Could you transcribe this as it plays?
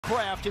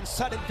Schoolcraft in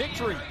sudden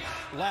victory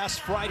last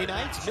Friday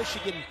night.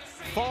 Michigan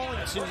falling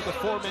to the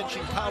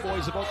aforementioned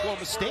Cowboys of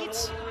Oklahoma State.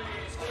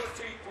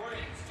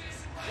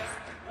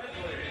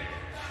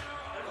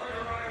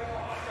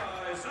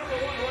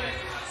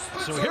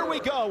 So here we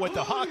go with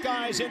the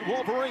Hawkeyes and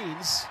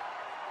Wolverines.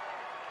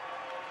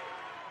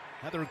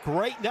 Another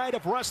great night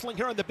of wrestling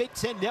here on the Big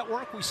Ten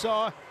Network. We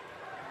saw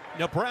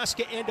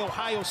Nebraska and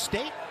Ohio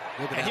State.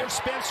 And here's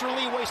Spencer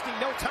Lee wasting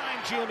no time,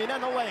 Jim, in on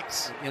the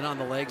legs. In on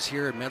the legs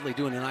here. Medley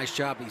doing a nice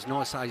job. He's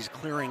noticed how he's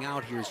clearing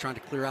out here. He's trying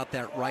to clear out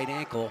that right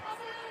ankle.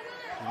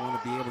 You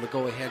want to be able to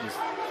go ahead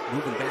and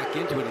moving back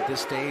into it at this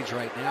stage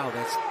right now.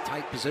 That's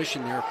tight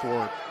position there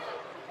for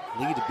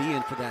Lee to be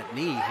in for that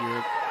knee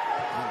here.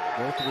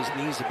 And both of his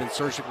knees have been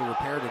surgically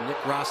repaired, and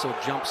Nick Grasso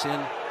jumps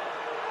in,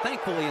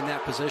 thankfully, in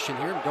that position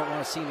here. Don't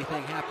want to see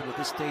anything happen at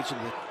this stage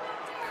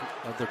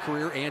of their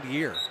career and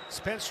year.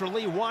 Spencer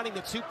Lee wanting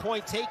the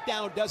two-point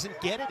takedown, doesn't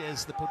get it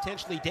as the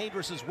potentially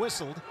dangerous is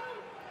whistled.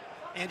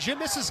 And Jim,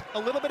 this is a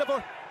little bit of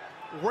a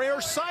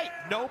rare sight.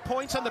 No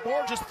points on the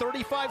board, just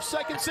 35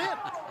 seconds in.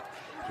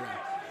 Yeah.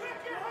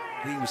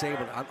 Lee was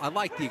able to, I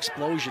like the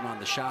explosion on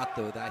the shot,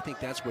 though. I think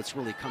that's what's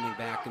really coming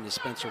back into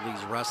Spencer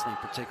Lee's wrestling,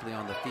 particularly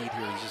on the feet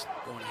here. He's just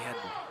going ahead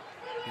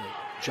and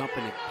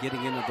jumping and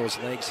getting into those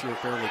legs here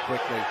fairly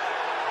quickly.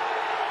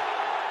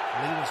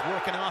 Lee was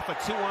working off a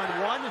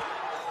 2-on-1.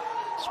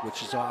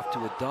 Switches off to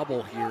a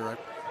double here.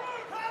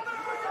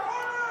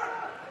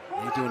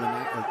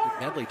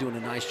 Medley doing a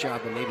nice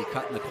job of maybe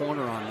cutting the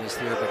corner on this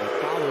here, but he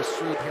follows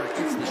through here,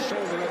 gets the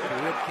shoulder up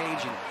the rib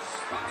cage,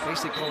 and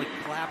basically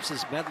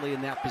collapses Medley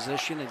in that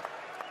position and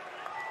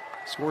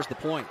scores the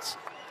points.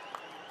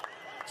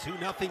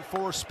 2-0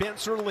 for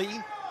Spencer Lee.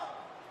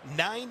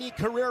 90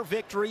 career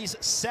victories,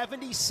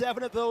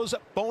 77 of those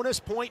bonus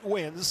point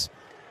wins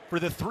for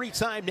the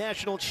three-time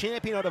national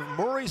champion out of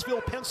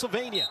Murraysville,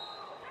 Pennsylvania.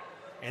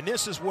 And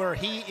this is where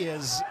he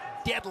is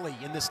deadly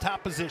in this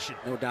top position.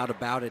 No doubt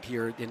about it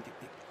here. And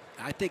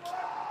I think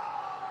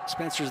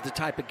Spencer's the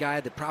type of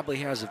guy that probably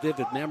has a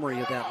vivid memory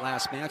of that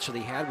last match that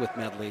he had with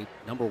Medley.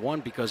 Number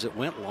one, because it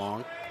went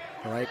long,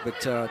 all right?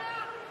 But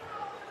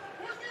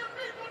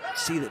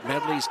see that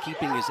Medley's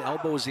keeping his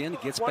elbows in,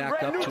 gets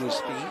back up to his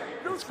feet.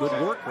 It's good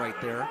work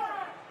right there.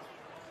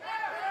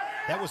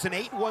 That was an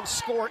 8-1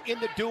 score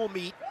in the dual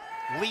meet.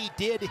 Lee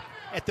did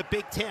at the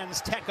Big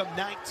Ten's Tecum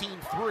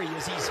 19-3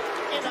 as he's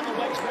in on the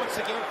legs once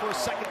again for a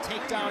second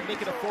takedown,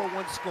 making a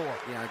 4-1 score.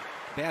 Yeah,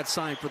 bad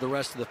sign for the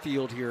rest of the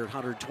field here at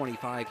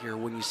 125 here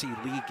when you see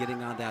Lee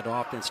getting on that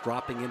offense,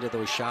 dropping into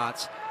those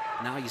shots.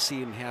 Now you see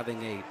him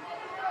having a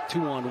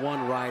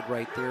 2-on-1 ride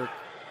right there.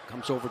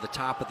 Comes over the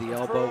top of the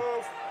elbow.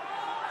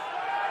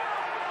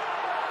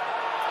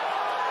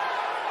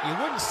 You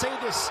wouldn't say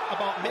this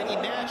about many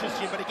matches,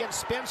 Jim, but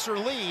against Spencer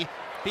Lee,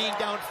 being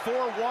down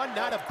 4-1,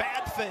 not a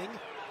bad thing,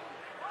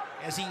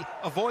 as he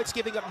avoids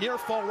giving up near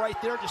fall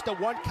right there, just a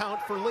 1 count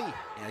for Lee.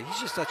 Yeah, he's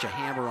just such a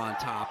hammer on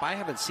top. I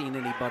haven't seen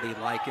anybody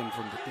like him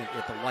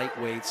at the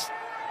lightweights,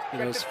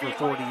 for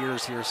 40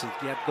 years here. So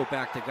you have to go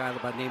back to a guy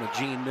by the name of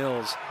Gene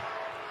Mills.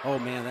 Oh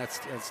man, that's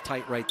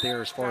tight right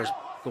there as far as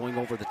going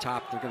over the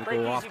top. They're going to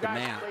go off the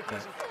mat.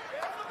 But,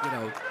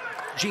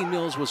 Gene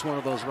Mills was one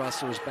of those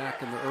wrestlers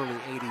back in the early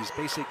 80s.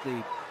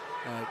 Basically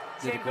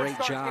did a great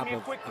job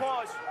of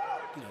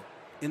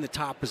in the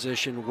top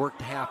position,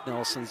 worked half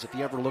Nelsons. If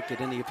you ever looked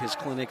at any of his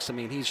clinics, I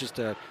mean, he's just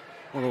one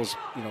of those,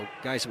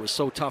 guys that was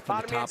so tough in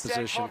the top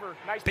position.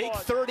 Big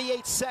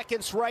 38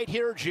 seconds right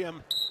here,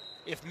 Jim.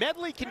 If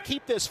Medley can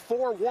keep this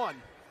 4-1,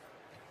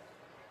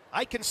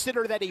 I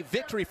consider that a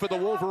victory for the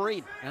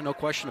Wolverine. Yeah, no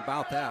question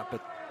about that,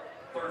 but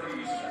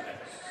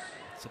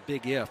it's a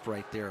big if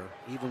right there,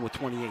 even with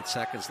 28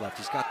 seconds left.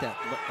 He's got that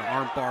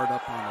arm barred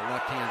up on the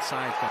left-hand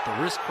side. He's got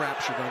the wrist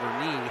captured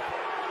underneath,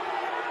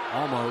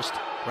 almost.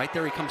 Right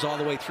there, he comes all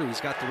the way through. He's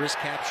got the wrist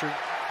captured,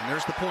 and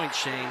there's the point,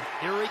 Shane.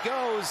 Here he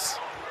goes.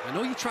 I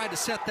know you tried to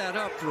set that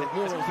up for a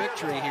moral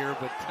victory here,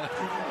 but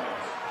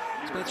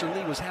Spencer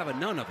Lee was having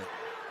none of it.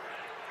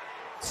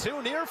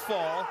 2 near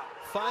fall.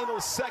 Final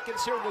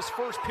seconds here in this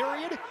first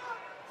period.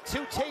 2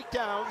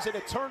 takedowns and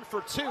a turn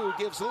for 2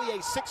 gives Lee a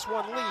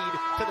 6-1 lead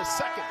to the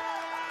second.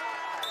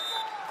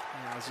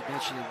 Yeah, as I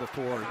mentioned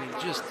before, I mean,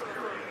 just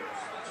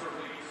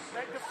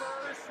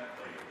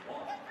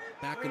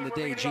back in the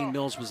day, Gene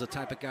Mills was the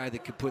type of guy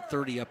that could put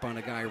 30 up on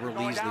a guy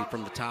real easily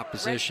from the top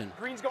position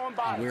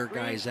and wear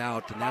guys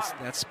out, and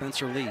that's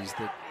Spencer Lee's.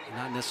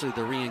 Not necessarily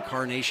the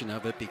reincarnation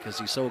of it because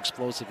he's so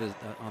explosive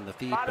on the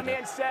feet, but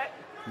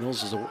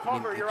Mills is.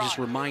 It just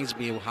reminds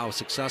me of how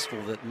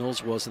successful that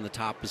Mills was in the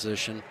top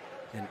position,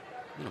 and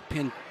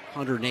pinned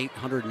 108,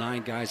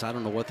 109 guys. I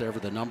don't know whatever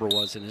the number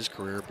was in his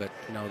career, but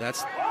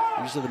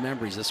these are the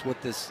memories. That's what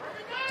this,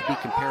 to be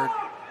compared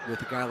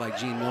with a guy like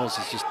Gene Mills,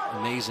 is just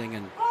amazing.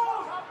 And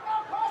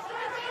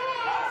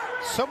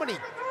so many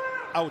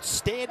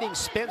outstanding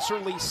Spencer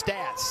Lee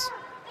stats.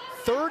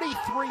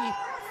 33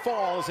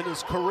 falls in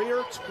his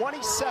career,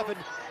 27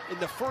 in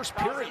the first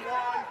period.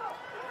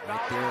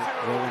 Right there,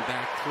 rolling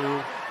back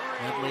through.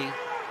 Medley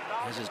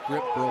has his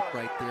grip broke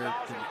right there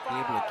to be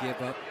able to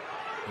give up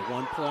the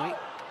 1 point.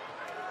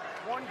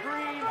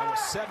 That was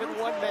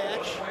 7-1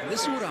 match. And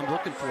this is what I'm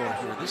looking for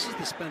here. This is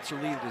the Spencer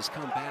Lee that has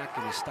come back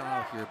in his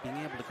style here, being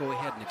able to go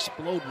ahead and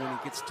explode when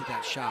he gets to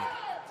that shot.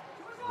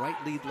 Right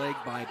lead leg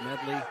by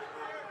Medley.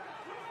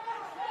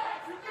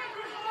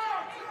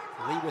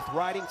 Lee with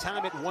riding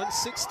time at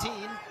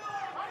 1:16.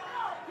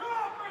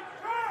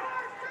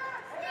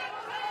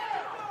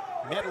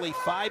 Medley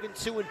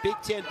 5-2 in Big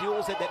Ten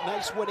duels, had that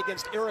nice win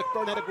against Eric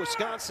Barnett of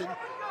Wisconsin.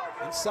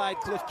 Inside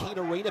Cliff Keen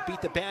Arena,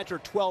 beat the Badger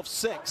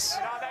 12-6.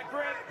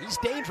 He's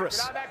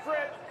dangerous.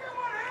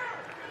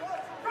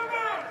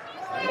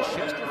 In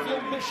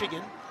Chesterfield,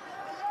 Michigan,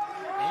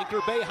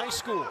 Anchor Bay High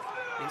School.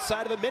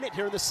 Inside of a minute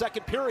here in the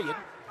second period.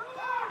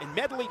 And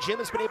Medley, Jim,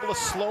 has been able to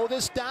slow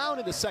this down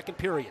in the second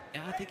period.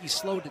 Yeah, I think he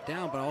slowed it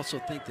down, but I also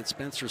think that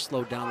Spencer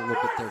slowed down a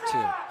little bit there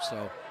too.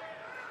 So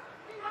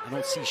I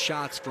don't see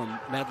shots from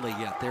Medley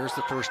yet. There's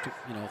the first,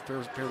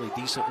 fairly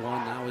decent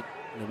one. Now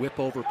in a whip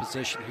over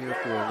position here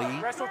for Lee.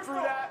 Wrestle through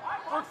that.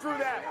 Work through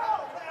that.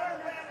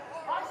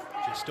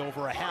 Just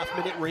over a half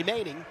minute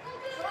remaining.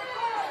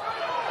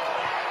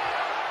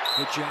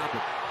 Good job.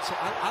 So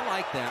I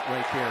like that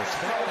right there.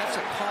 So that's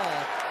a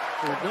call.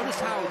 Notice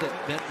how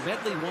that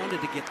Medley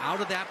wanted to get out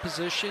of that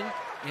position,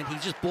 and he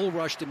just bull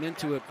rushed him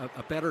into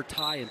a better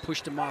tie and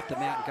pushed him off the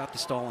mat and got the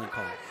stalling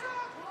call.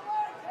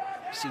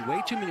 See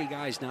way too many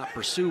guys not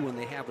pursue when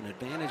they have an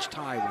advantage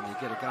tie, when they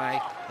get a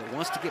guy that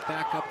wants to get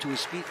back up to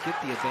his feet,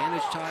 get the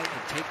advantage tie,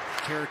 and take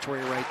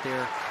territory right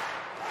there.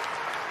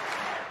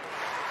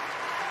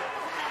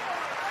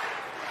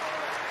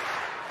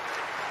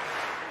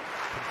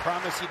 Can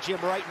promise you,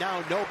 Jim, right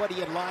now,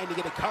 nobody in line to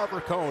get a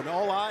Carver cone.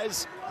 All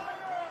eyes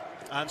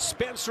on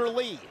Spencer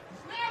Lee.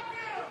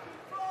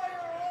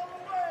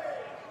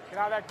 Get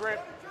out of that grip.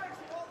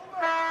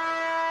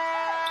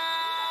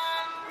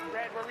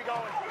 Red, where are we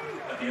going?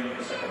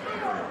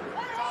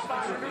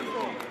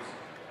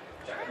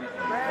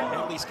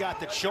 Medley's got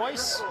the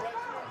choice.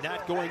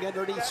 Not going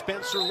underneath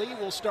Spencer Lee.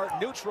 Will start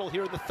neutral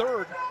here in the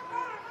third.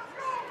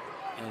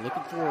 And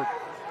looking for,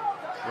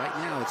 right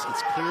now, it's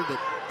clear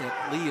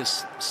that Lee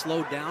is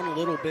slowed down a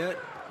little bit.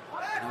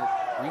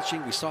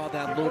 Reaching, we saw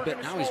that a little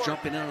bit. Now he's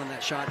jumping in on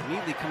that shot.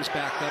 Immediately comes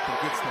back up and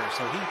gets there.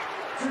 So he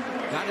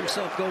got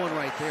himself going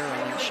right there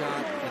on that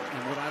shot.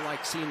 And what I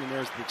like seeing in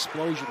there is the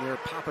explosion there,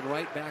 popping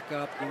right back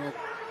up,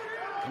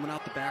 coming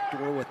out the back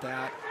door with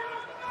that.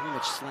 Pretty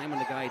much slamming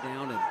the guy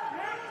down, and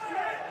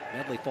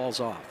Medley falls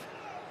off.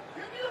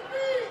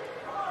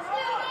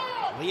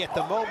 Lee at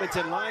the moment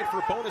in line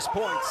for bonus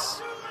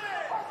points.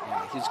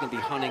 Yeah, he's going to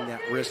be hunting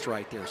that wrist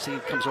right there. See, he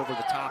comes over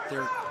the top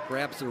there,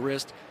 grabs the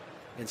wrist.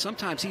 And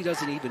sometimes he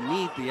doesn't even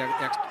need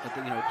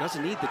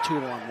doesn't need the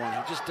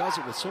 2-on-1. He just does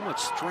it with so much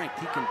strength.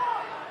 He can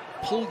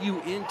pull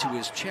you into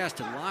his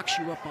chest and locks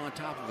you up on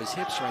top of his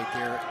hips right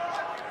there.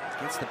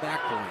 Gets the back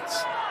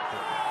points.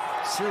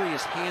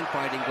 Serious hand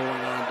fighting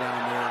going on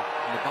down there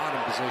in the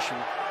bottom position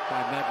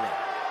by Medley.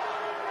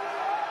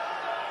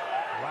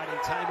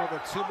 Riding time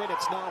over 2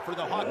 minutes now for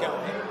the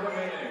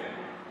Hawkeye.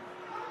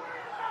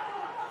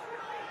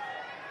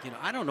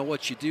 I don't know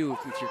what you do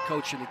if you're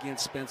coaching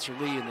against Spencer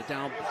Lee in the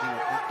down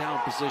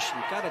position.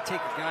 You've got to take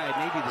a guy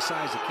maybe the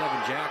size of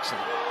Kevin Jackson,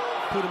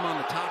 put him on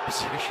the top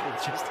position, and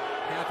just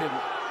have him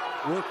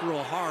work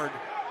real hard.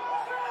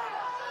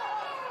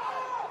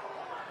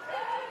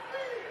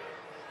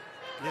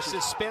 This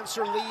is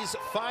Spencer Lee's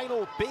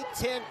final Big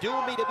Ten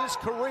dual meet of his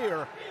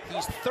career.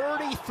 He's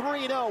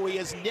 33-0. He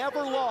has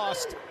never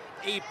lost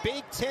a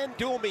Big Ten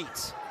dual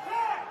meet.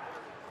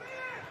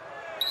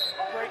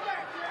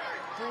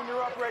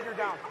 Junior up, Red, you're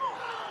down.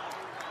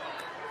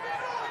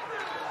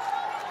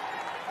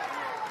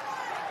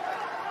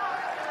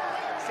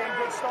 Same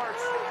good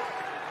starts.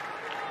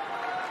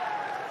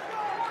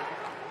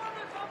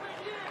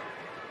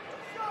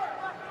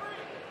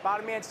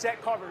 Bottom man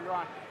set, cover, you're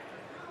on.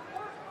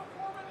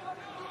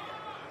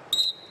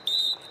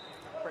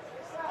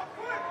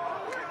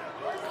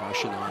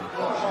 Caution on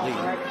Lee.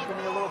 All right, just give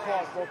me a little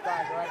pause, both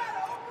guys, all right?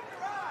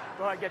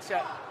 Go ahead, get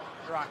set,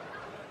 you're on.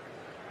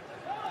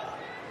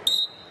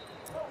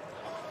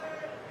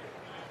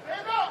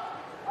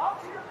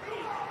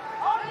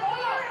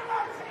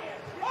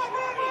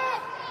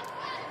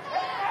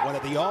 One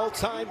of the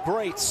all-time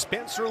greats,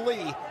 Spencer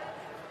Lee,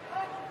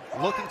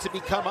 looking to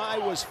become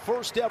Iowa's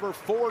first ever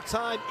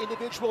four-time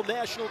individual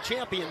national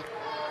champion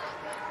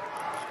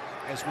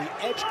as we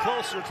edge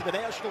closer to the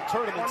national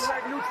tournament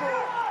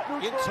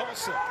in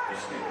Tulsa.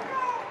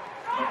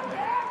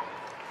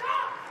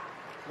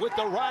 With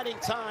the riding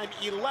time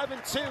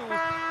 11-2,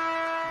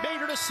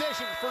 major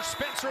decision for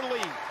Spencer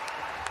Lee.